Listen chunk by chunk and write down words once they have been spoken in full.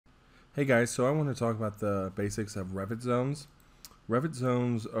Hey guys, so I want to talk about the basics of Revit Zones. Revit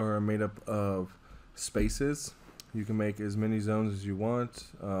Zones are made up of spaces. You can make as many zones as you want.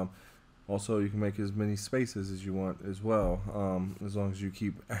 Also, you can make as many spaces as you want as well, as long as you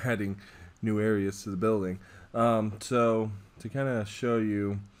keep adding new areas to the building. So to kind of show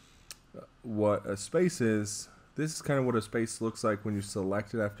you what a space is, this is kind of what a space looks like when you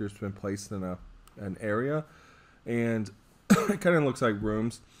select it after it's been placed in an area. And it kind of looks like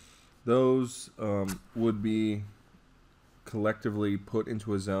rooms. Those would be collectively put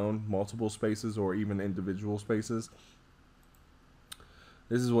into a zone, multiple spaces or even individual spaces.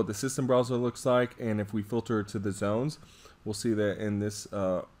 This is what the system browser looks like, and if we filter to the zones, we'll see that in this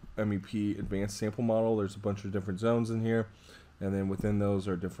MEP advanced sample model, there's a bunch of different zones in here, and then within those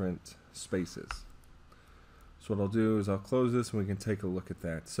are different spaces. So what I'll do is I'll close this and we can take a look at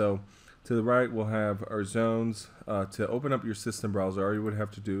that. So to the right, we'll have our zones. To open up your system browser, all you would have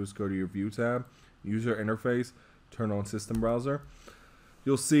to do is go to your View tab, User Interface, turn on System Browser.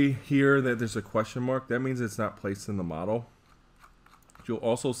 You'll see here that there's a question mark. That means it's not placed in the model. You'll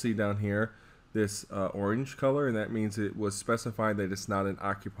also see down here this orange color, and that means it was specified that it's not an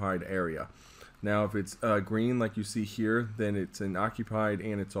occupied area. Now, if it's green like you see here, then it's an occupied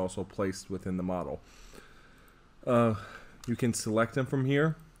and it's also placed within the model. You can select them from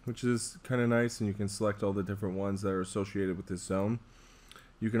here, which is kind of nice, and you can select all the different ones that are associated with this zone.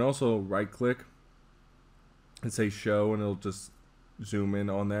 You can also right click and say show, and it'll just zoom in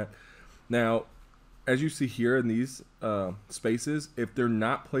on that. Now, as you see here in these spaces, if they're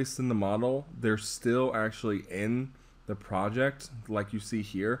not placed in the model, they're still actually in the project, like you see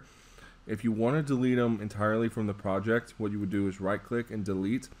here. If you want to delete them entirely from the project, what you would do is right click and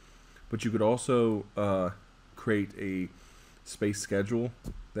delete, but you could also create a space schedule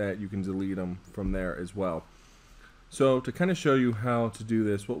that you can delete them from there as well. So to kind of show you how to do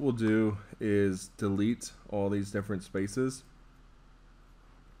this, what we'll do is delete all these different spaces,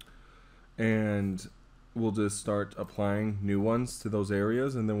 and we'll just start applying new ones to those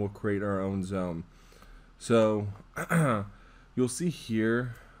areas, and then we'll create our own zone. So you'll see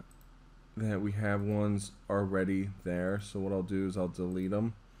here that we have ones already there. So what I'll do is I'll delete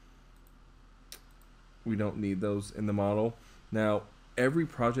them. We don't need those in the model. Now, every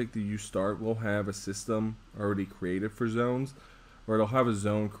project that you start will have a system already created for zones, or it'll have a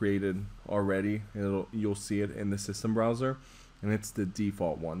zone created already, and you'll see it in the system browser, and it's the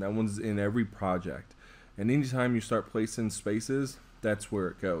default one. That one's in every project. And anytime you start placing spaces, that's where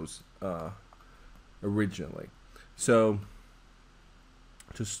it goes originally. So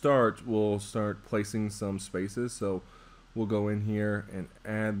to start, we'll start placing some spaces. So we'll go in here and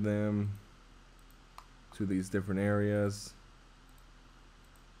add them to these different areas.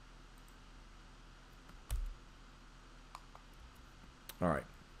 All right,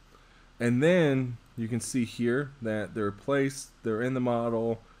 and then you can see here that they're placed, they're in the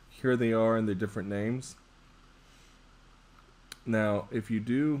model, here they are in their different names. Now, if you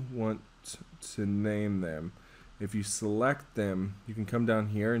do want to name them, if you select them, you can come down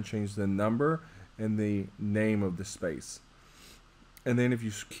here and change the number and the name of the space. And then if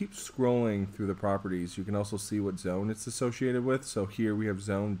you keep scrolling through the properties, you can also see what zone it's associated with. So here we have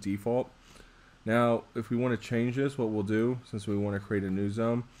zone default. Now, if we want to change this, what we'll do, since we want to create a new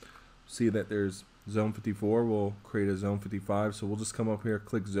zone, see that there's zone 54, we'll create a zone 55. So we'll just come up here,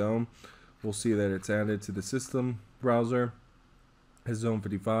 click zone. We'll see that it's added to the system browser as zone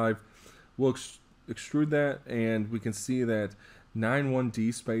 55. We'll extrude that, and we can see that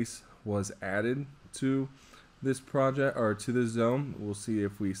 91D space was added to this project, or to this zone. We'll see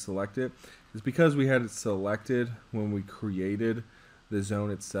if we select it. It's because we had it selected when we created the zone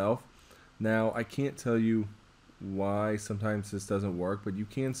itself. Now, I can't tell you why sometimes this doesn't work, but you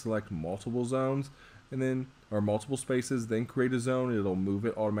can select multiple zones and then, or multiple spaces, then create a zone. It'll move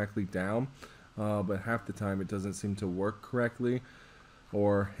it automatically down, but half the time it doesn't seem to work correctly,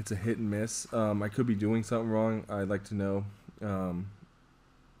 or it's a hit and miss. I could be doing something wrong. I'd like to know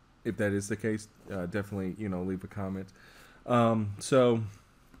if that is the case. Definitely, leave a comment. So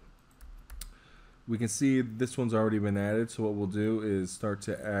we can see this one's already been added. So what we'll do is start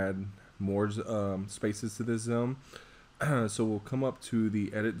to add more spaces to this zone. So we'll come up to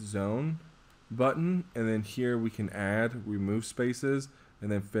the Edit Zone button, and then here we can add, remove spaces,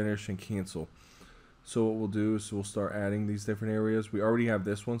 and then finish and cancel. So what we'll do is we'll start adding these different areas. We already have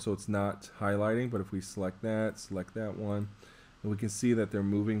this one, so it's not highlighting, but if we select that one, and we can see that they're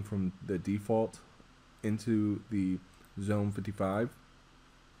moving from the default into the zone 55.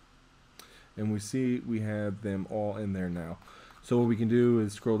 And we see we have them all in there now. So what we can do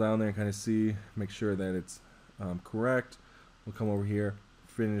is scroll down there and kind of see, make sure that it's correct. We'll come over here,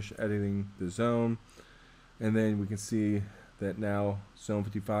 finish editing the zone, and then we can see that now Zone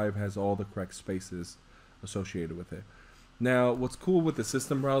 55 has all the correct spaces associated with it. Now, what's cool with the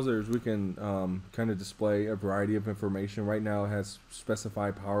system browser is we can kind of display a variety of information. Right now it has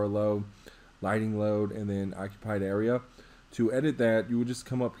specified power load, lighting load, and then occupied area. To edit that, you would just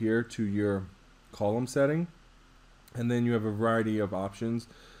come up here to your column setting, and then you have a variety of options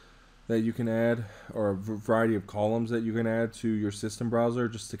that you can add, or a variety of columns that you can add to your system browser,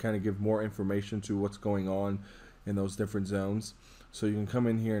 just to kind of give more information to what's going on in those different zones. So you can come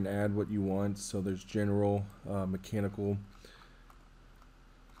in here and add what you want. So there's general, mechanical,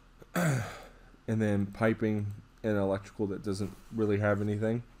 and then piping and electrical that doesn't really have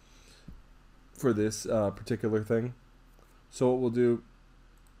anything for this particular thing. So what we'll do,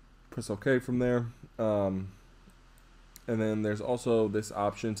 press OK from there. And then there's also this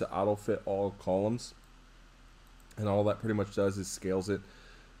option to auto fit all columns. And all that pretty much does is scales it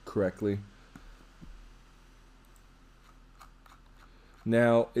correctly.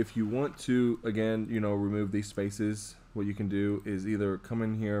 Now, if you want to, again, remove these spaces, what you can do is either come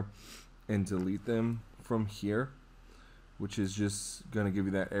in here and delete them from here, which is just going to give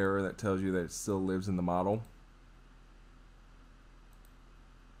you that error that tells you that it still lives in the model.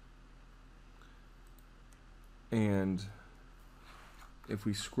 And if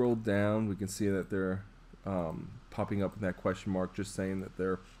we scroll down, we can see that they're popping up with that question mark, just saying that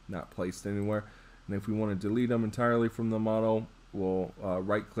they're not placed anywhere. And if we want to delete them entirely from the model, we'll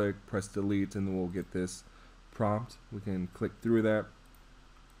right click, press delete, and then we'll get this prompt. We can click through that.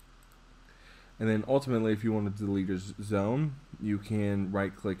 And then ultimately, if you want to delete a zone, you can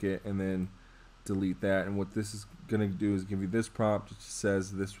right click it and then delete that. And what this is going to do is give you this prompt, which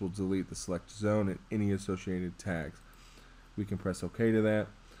says this will delete the select zone and any associated tags. We can press OK to that.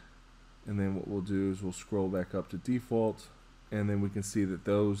 And then what we'll do is we'll scroll back up to default, and then we can see that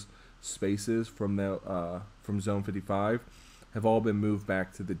those spaces from Zone 55 have all been moved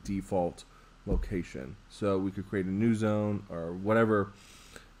back to the default location. So we could create a new zone or whatever,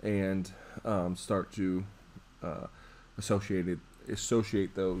 and start to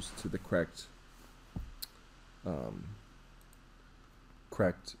associate those to the correct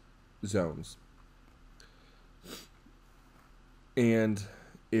zones. And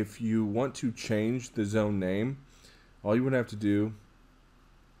if you want to change the zone name, all you would have to do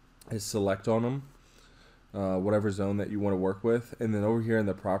is select on them, whatever zone that you want to work with, and then over here in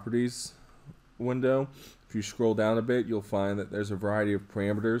the properties window, if you scroll down a bit, you'll find that there's a variety of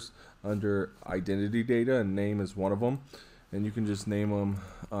parameters under identity data, and name is one of them, and you can just name them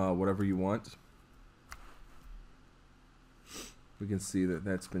whatever you want. We can see that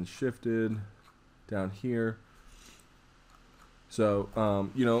that's been shifted down here. So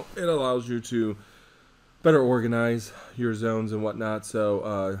it allows you to better organize your zones and whatnot.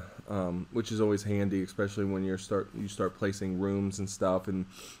 So which is always handy, especially when you start placing rooms and stuff, and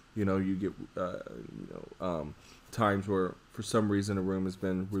you get times where for some reason a room has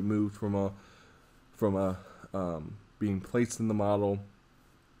been removed from being placed in the model.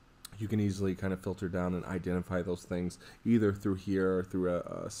 You can easily kind of filter down and identify those things either through here or through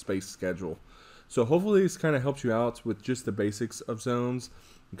a space schedule. So hopefully this kind of helps you out with just the basics of zones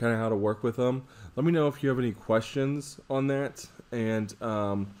and kind of how to work with them. Let me know if you have any questions on that, and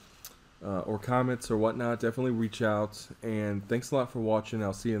or comments or whatnot. Definitely reach out, and thanks a lot for watching.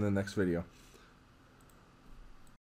 I'll see you in the next video.